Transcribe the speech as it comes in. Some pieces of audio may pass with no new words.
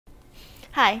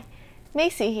Hi,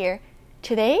 Macy here.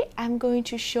 Today I'm going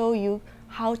to show you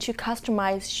how to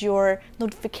customize your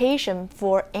notification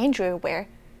for Android Wear.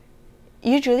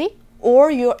 Usually,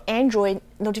 all your Android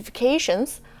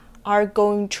notifications are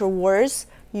going towards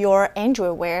your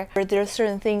Android Wear. There are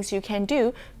certain things you can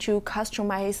do to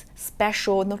customize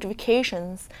special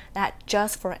notifications that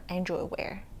just for Android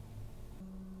Wear.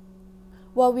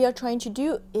 What we are trying to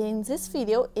do in this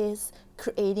video is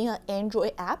creating an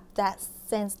Android app that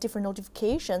sends different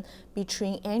notifications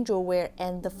between Android Wear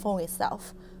and the phone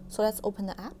itself. So let's open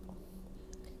the app.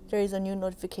 There is a new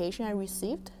notification I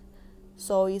received.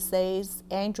 So it says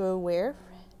Android Wear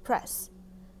Press.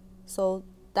 So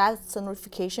that's a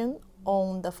notification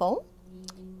on the phone.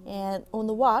 And on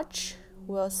the watch,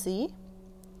 we'll see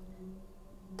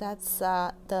that's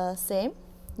the same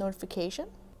notification.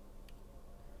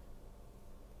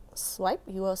 Swipe,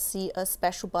 you will see a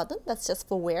special button that's just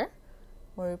for Wear.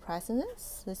 When we're pressing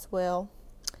this will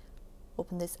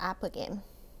open this app again.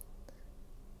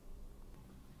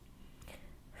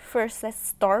 First, let's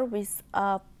start with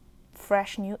a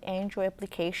fresh new Android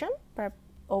application.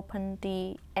 Open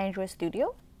the Android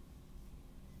Studio.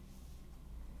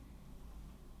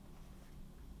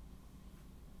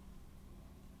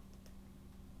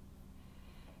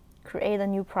 Create a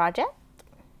new project.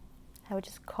 I will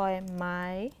just call it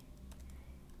My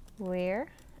Wear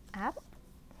app.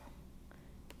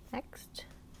 Next,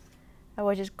 I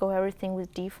will just go everything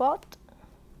with default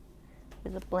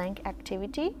with a blank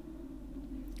activity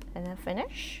and then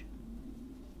finish.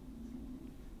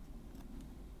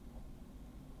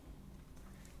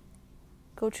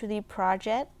 Go to the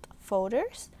project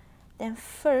folders. Then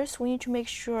first we need to make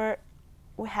sure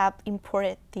we have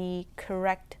imported the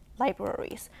correct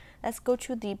libraries. Let's go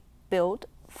to the build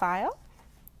file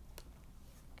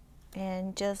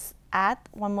and just add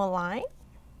one more line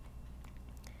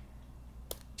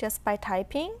just by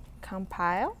typing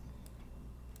compile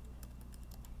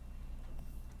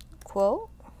quote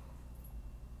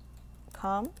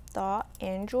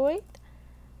com.android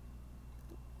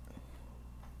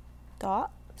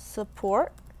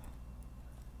support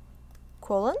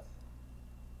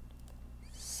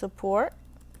support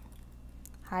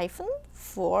hyphen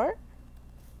for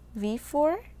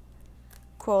v4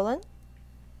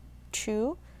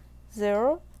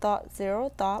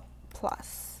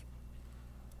 20.0.plus.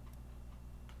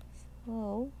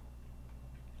 So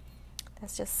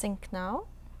let's just sync now.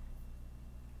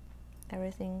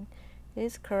 Everything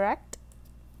is correct.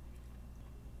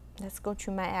 Let's go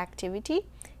to my activity.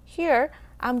 Here,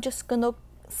 I'm just gonna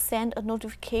send a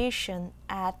notification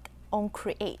on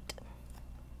create.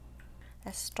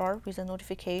 Let's start with a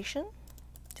notification.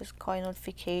 Just call it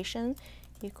notification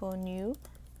equal new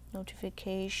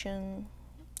notification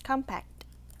compact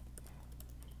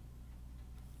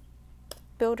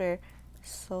builder.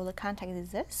 So the context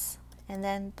is this, and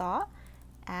then dot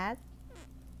add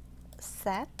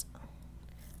set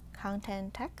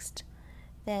content text.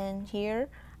 Then here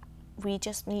we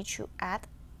just need to add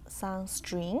some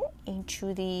string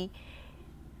into the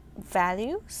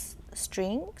values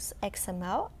strings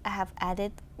XML. I have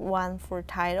added one for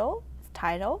title.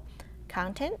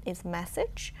 Content is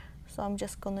message, so I'm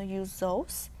just gonna use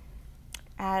those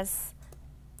as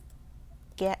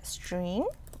get string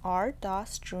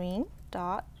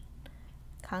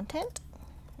r.string.content,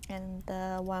 and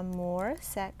one more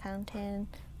set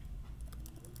content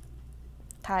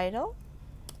title.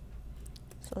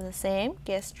 So the same,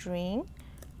 get string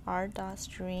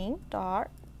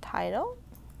r.string.title.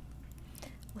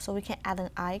 So we can add an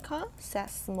icon, set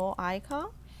small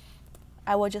icon.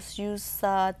 I will just use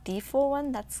the default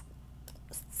one that's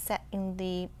set in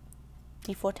the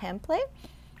default template.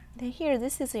 Then here,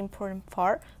 this is the important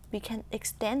part. We can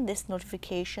extend this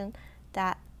notification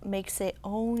that makes it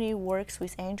only works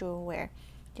with Android Wear.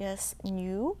 Just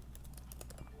new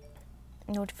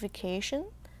notification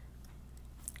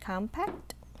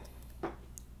compact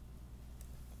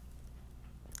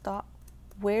dot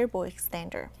wearable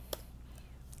extender.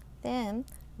 Then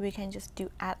we can just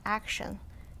do add action.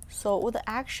 So with the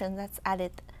action that's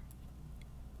added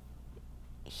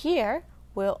here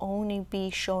will only be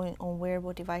showing on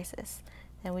wearable devices.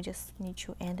 Then we just need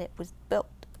to end it with build.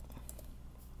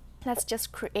 Let's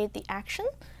just create the action.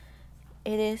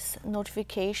 It is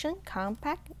notification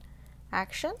compact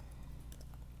action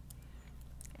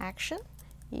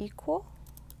equal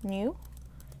new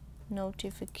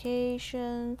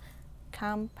notification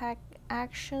compact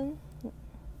action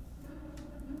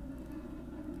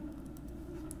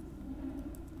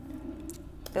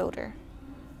builder.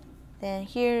 Then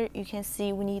here you can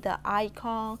see we need the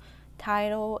icon,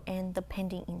 title, and the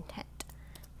pending intent.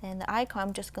 And the icon,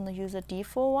 I'm just going to use a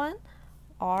default one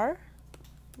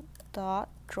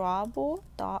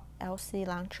r.drawable.lc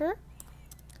launcher.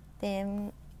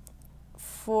 Then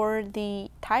for the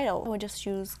title, we'll just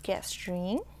use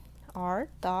getString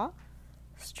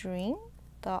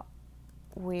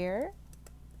r.string.where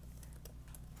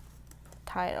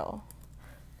title.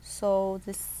 So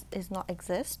this is not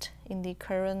exist in the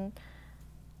current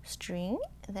string.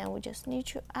 And then we just need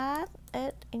to add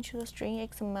it into the string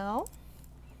XML.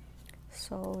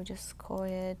 So we just call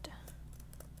it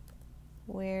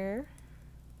where.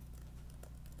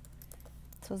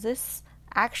 So this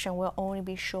action will only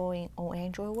be showing on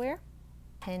Android Wear.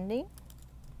 Pending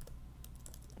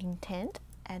intent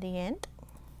at the end,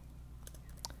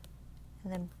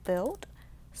 and then build.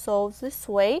 So this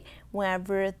way,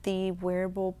 whenever the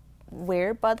wearable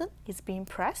where button is being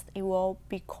pressed, it will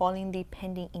be calling the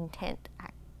pending intent.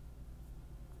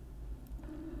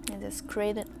 And just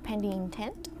create a pending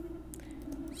intent.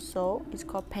 So it's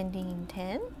called pending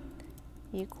intent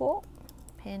equal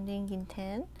pending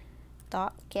intent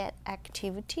dot get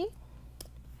activity.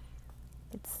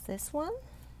 It's this one.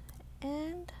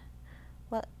 And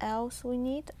what else we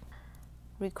need?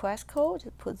 Request code,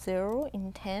 just put 0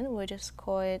 intent. We'll just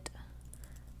call it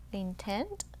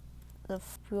intent.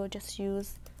 We'll just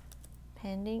use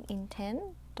pending intent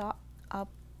dot up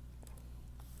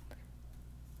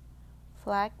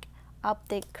flag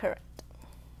update current.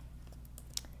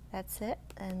 That's it.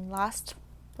 And last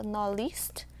but not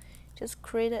least, just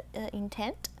create an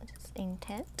intent. Just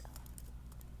intent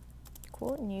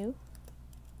equal new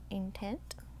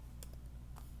intent.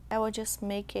 I will just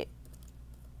make it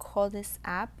call this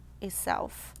app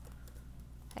itself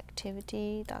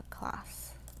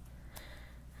activity.class.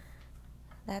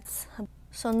 That's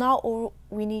so now all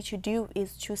we need to do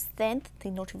is to send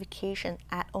the notification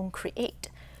at onCreate.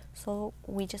 So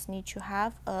we just need to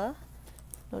have a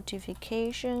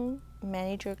notification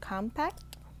manager compact.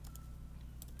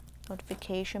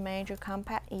 Notification manager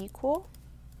compact equal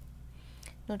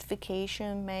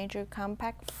notification manager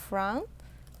compact from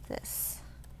this.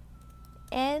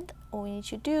 And all we need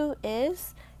to do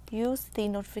is use the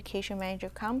notification manager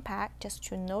compact just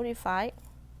to notify.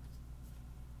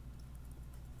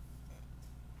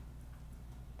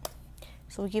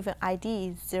 So we give an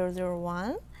ID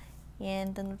 001,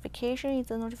 and the notification is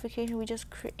the notification we just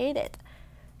created.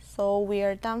 So we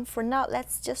are done for now.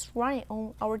 Let's just run it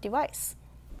on our device.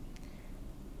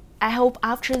 I hope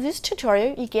after this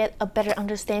tutorial you get a better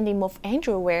understanding of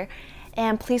Android Wear,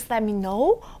 and please let me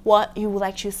know what you would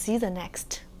like to see the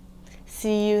next.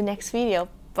 See you next video.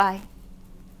 Bye.